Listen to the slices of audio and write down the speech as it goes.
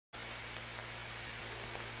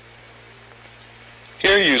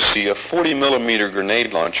Here you see a 40mm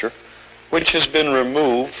grenade launcher which has been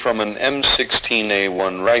removed from an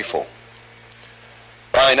M16A1 rifle.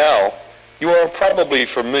 By now, you are probably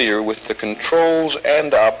familiar with the controls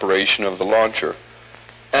and operation of the launcher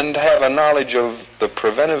and have a knowledge of the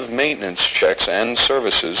preventive maintenance checks and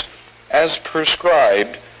services as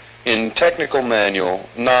prescribed in Technical Manual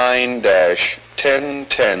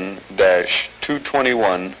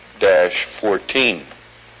 9-1010-221-14.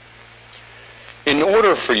 In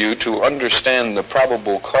order for you to understand the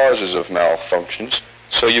probable causes of malfunctions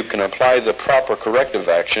so you can apply the proper corrective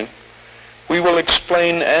action, we will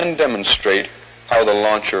explain and demonstrate how the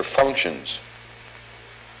launcher functions.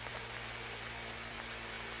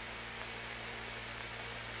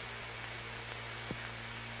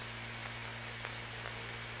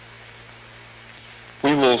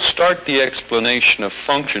 We will start the explanation of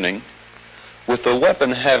functioning with the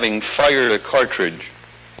weapon having fired a cartridge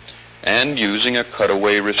and using a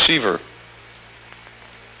cutaway receiver.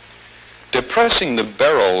 Depressing the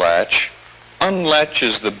barrel latch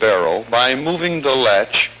unlatches the barrel by moving the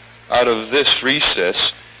latch out of this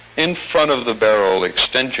recess in front of the barrel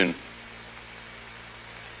extension.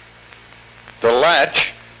 The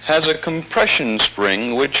latch has a compression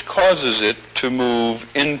spring which causes it to move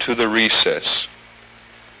into the recess.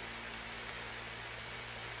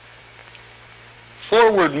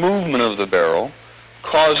 Forward movement of the barrel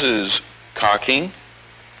causes cocking,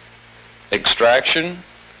 extraction,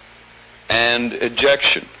 and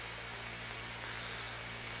ejection.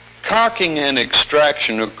 Cocking and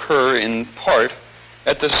extraction occur in part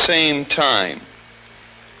at the same time.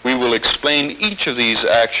 We will explain each of these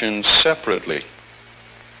actions separately.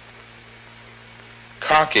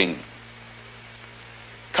 Cocking.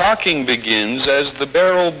 Cocking begins as the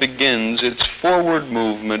barrel begins its forward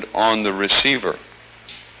movement on the receiver.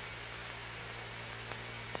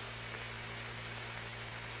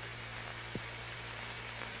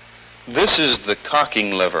 This is the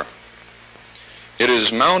cocking lever. It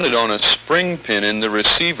is mounted on a spring pin in the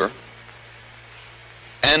receiver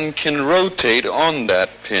and can rotate on that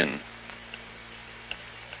pin.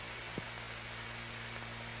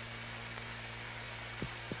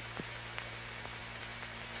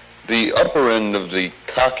 The upper end of the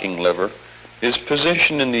cocking lever is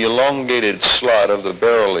positioned in the elongated slot of the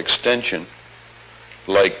barrel extension,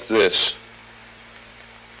 like this.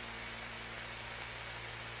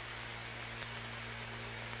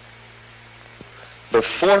 The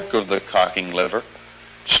fork of the cocking lever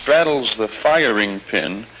straddles the firing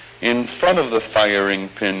pin in front of the firing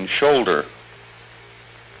pin shoulder.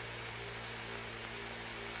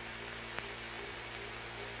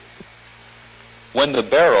 When the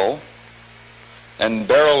barrel and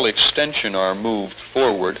barrel extension are moved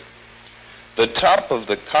forward, the top of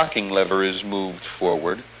the cocking lever is moved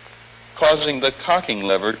forward, causing the cocking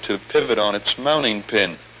lever to pivot on its mounting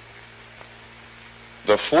pin.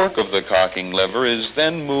 The fork of the cocking lever is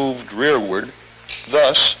then moved rearward,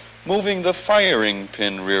 thus moving the firing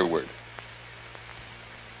pin rearward.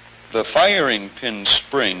 The firing pin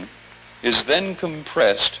spring is then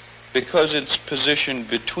compressed because it's positioned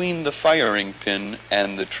between the firing pin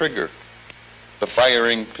and the trigger. The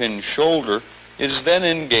firing pin shoulder is then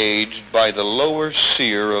engaged by the lower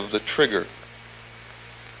sear of the trigger.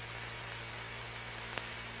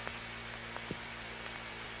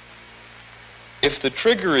 If the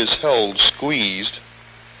trigger is held squeezed,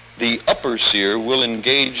 the upper sear will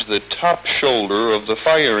engage the top shoulder of the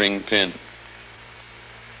firing pin.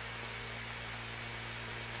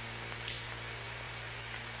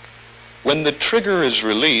 When the trigger is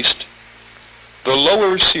released, the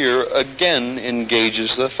lower sear again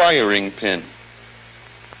engages the firing pin.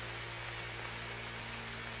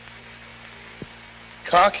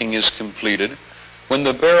 Cocking is completed when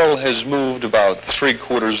the barrel has moved about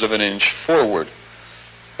 3/4 of an inch forward,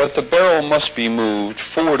 but the barrel must be moved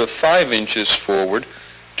 4 to 5 inches forward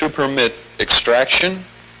to permit extraction,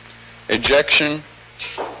 ejection,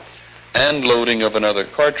 and loading of another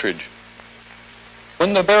cartridge.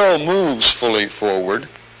 When the barrel moves fully forward,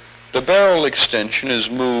 the barrel extension is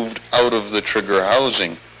moved out of the trigger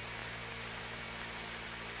housing.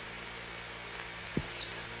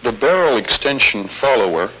 The barrel extension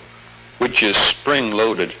follower, which is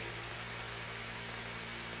spring-loaded,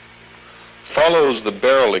 follows the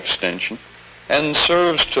barrel extension and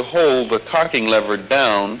serves to hold the cocking lever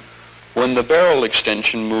down when the barrel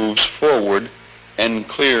extension moves forward and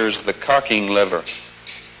clears the cocking lever.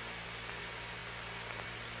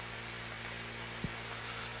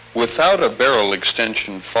 Without a barrel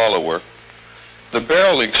extension follower, the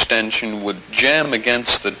barrel extension would jam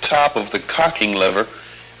against the top of the cocking lever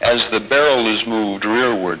as the barrel is moved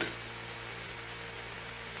rearward.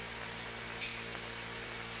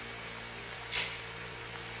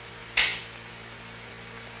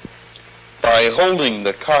 holding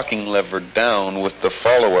the cocking lever down with the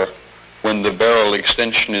follower when the barrel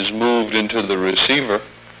extension is moved into the receiver,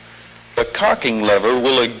 the cocking lever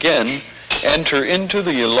will again enter into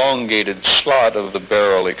the elongated slot of the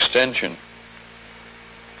barrel extension.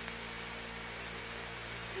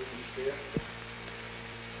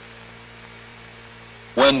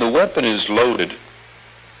 When the weapon is loaded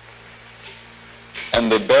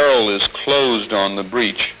and the barrel is closed on the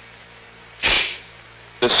breech,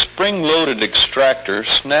 the spring-loaded extractor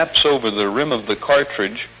snaps over the rim of the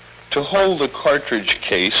cartridge to hold the cartridge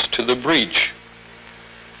case to the breech.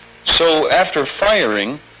 So after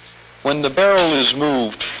firing, when the barrel is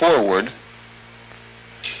moved forward,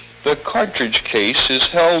 the cartridge case is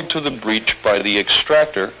held to the breech by the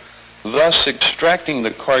extractor, thus extracting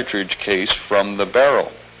the cartridge case from the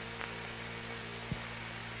barrel.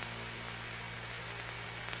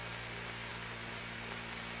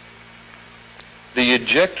 The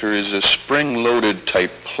ejector is a spring-loaded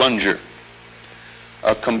type plunger.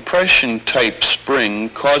 A compression-type spring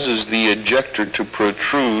causes the ejector to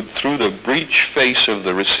protrude through the breech face of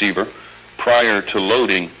the receiver prior to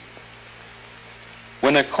loading.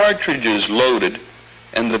 When a cartridge is loaded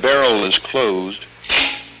and the barrel is closed,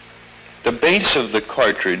 the base of the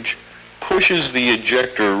cartridge pushes the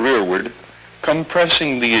ejector rearward,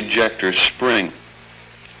 compressing the ejector spring.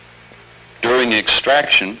 During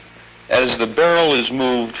extraction, as the barrel is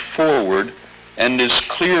moved forward and is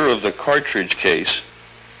clear of the cartridge case,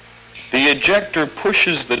 the ejector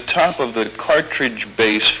pushes the top of the cartridge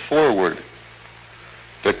base forward.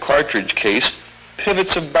 The cartridge case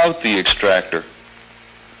pivots about the extractor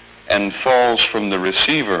and falls from the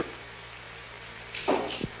receiver.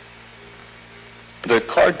 The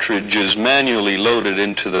cartridge is manually loaded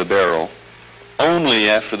into the barrel only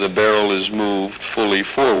after the barrel is moved fully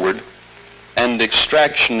forward and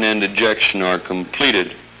extraction and ejection are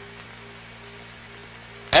completed.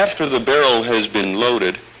 After the barrel has been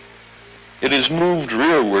loaded, it is moved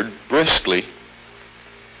rearward briskly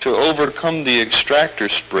to overcome the extractor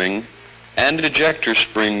spring and ejector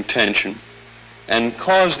spring tension and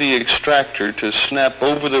cause the extractor to snap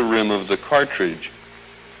over the rim of the cartridge.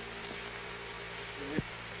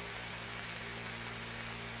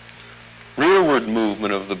 Rearward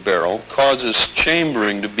movement of the barrel causes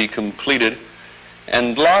chambering to be completed,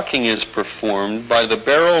 and locking is performed by the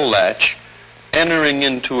barrel latch entering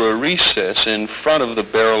into a recess in front of the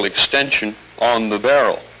barrel extension on the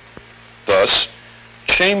barrel. Thus,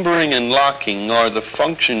 chambering and locking are the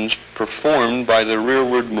functions performed by the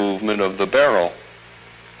rearward movement of the barrel.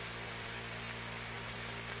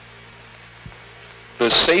 The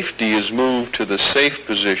safety is moved to the safe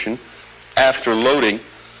position after loading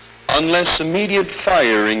unless immediate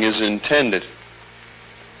firing is intended.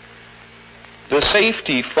 The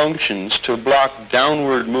safety functions to block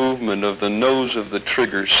downward movement of the nose of the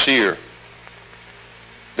trigger sear.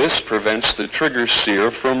 This prevents the trigger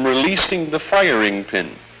sear from releasing the firing pin,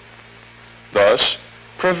 thus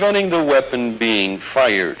preventing the weapon being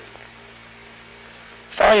fired.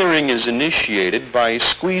 Firing is initiated by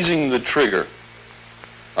squeezing the trigger.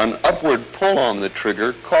 An upward pull on the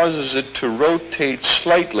trigger causes it to rotate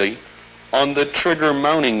slightly on the trigger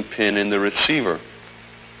mounting pin in the receiver.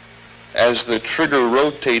 As the trigger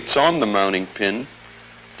rotates on the mounting pin,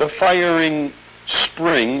 the firing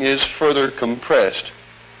spring is further compressed.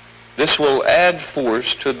 This will add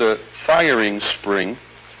force to the firing spring,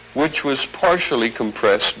 which was partially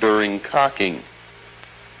compressed during cocking.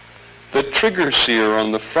 The trigger sear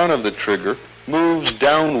on the front of the trigger moves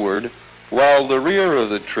downward while the rear of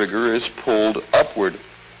the trigger is pulled upward.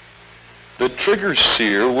 The trigger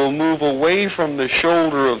sear will move away from the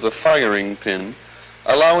shoulder of the firing pin,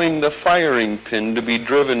 allowing the firing pin to be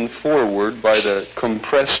driven forward by the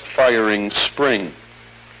compressed firing spring.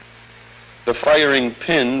 The firing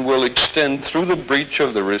pin will extend through the breech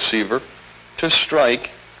of the receiver to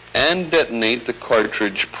strike and detonate the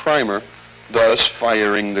cartridge primer, thus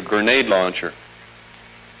firing the grenade launcher.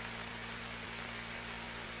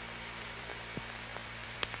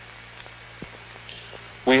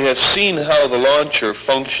 We have seen how the launcher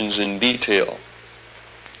functions in detail,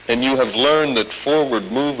 and you have learned that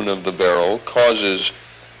forward movement of the barrel causes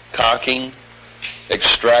cocking,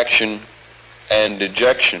 extraction, and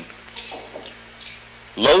ejection.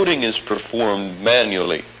 Loading is performed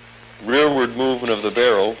manually. Rearward movement of the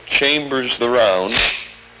barrel chambers the round,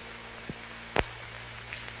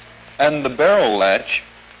 and the barrel latch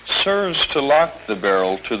serves to lock the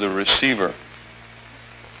barrel to the receiver.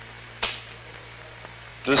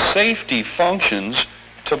 The safety functions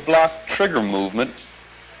to block trigger movement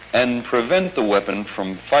and prevent the weapon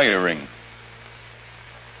from firing.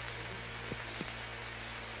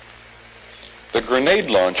 The grenade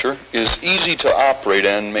launcher is easy to operate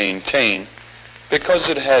and maintain because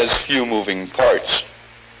it has few moving parts.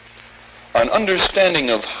 An understanding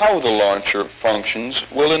of how the launcher functions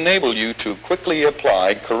will enable you to quickly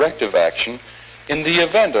apply corrective action in the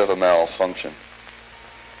event of a malfunction.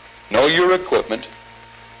 Know your equipment,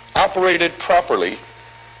 operate it properly,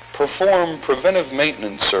 perform preventive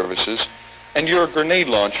maintenance services, and your grenade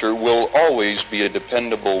launcher will always be a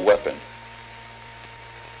dependable weapon.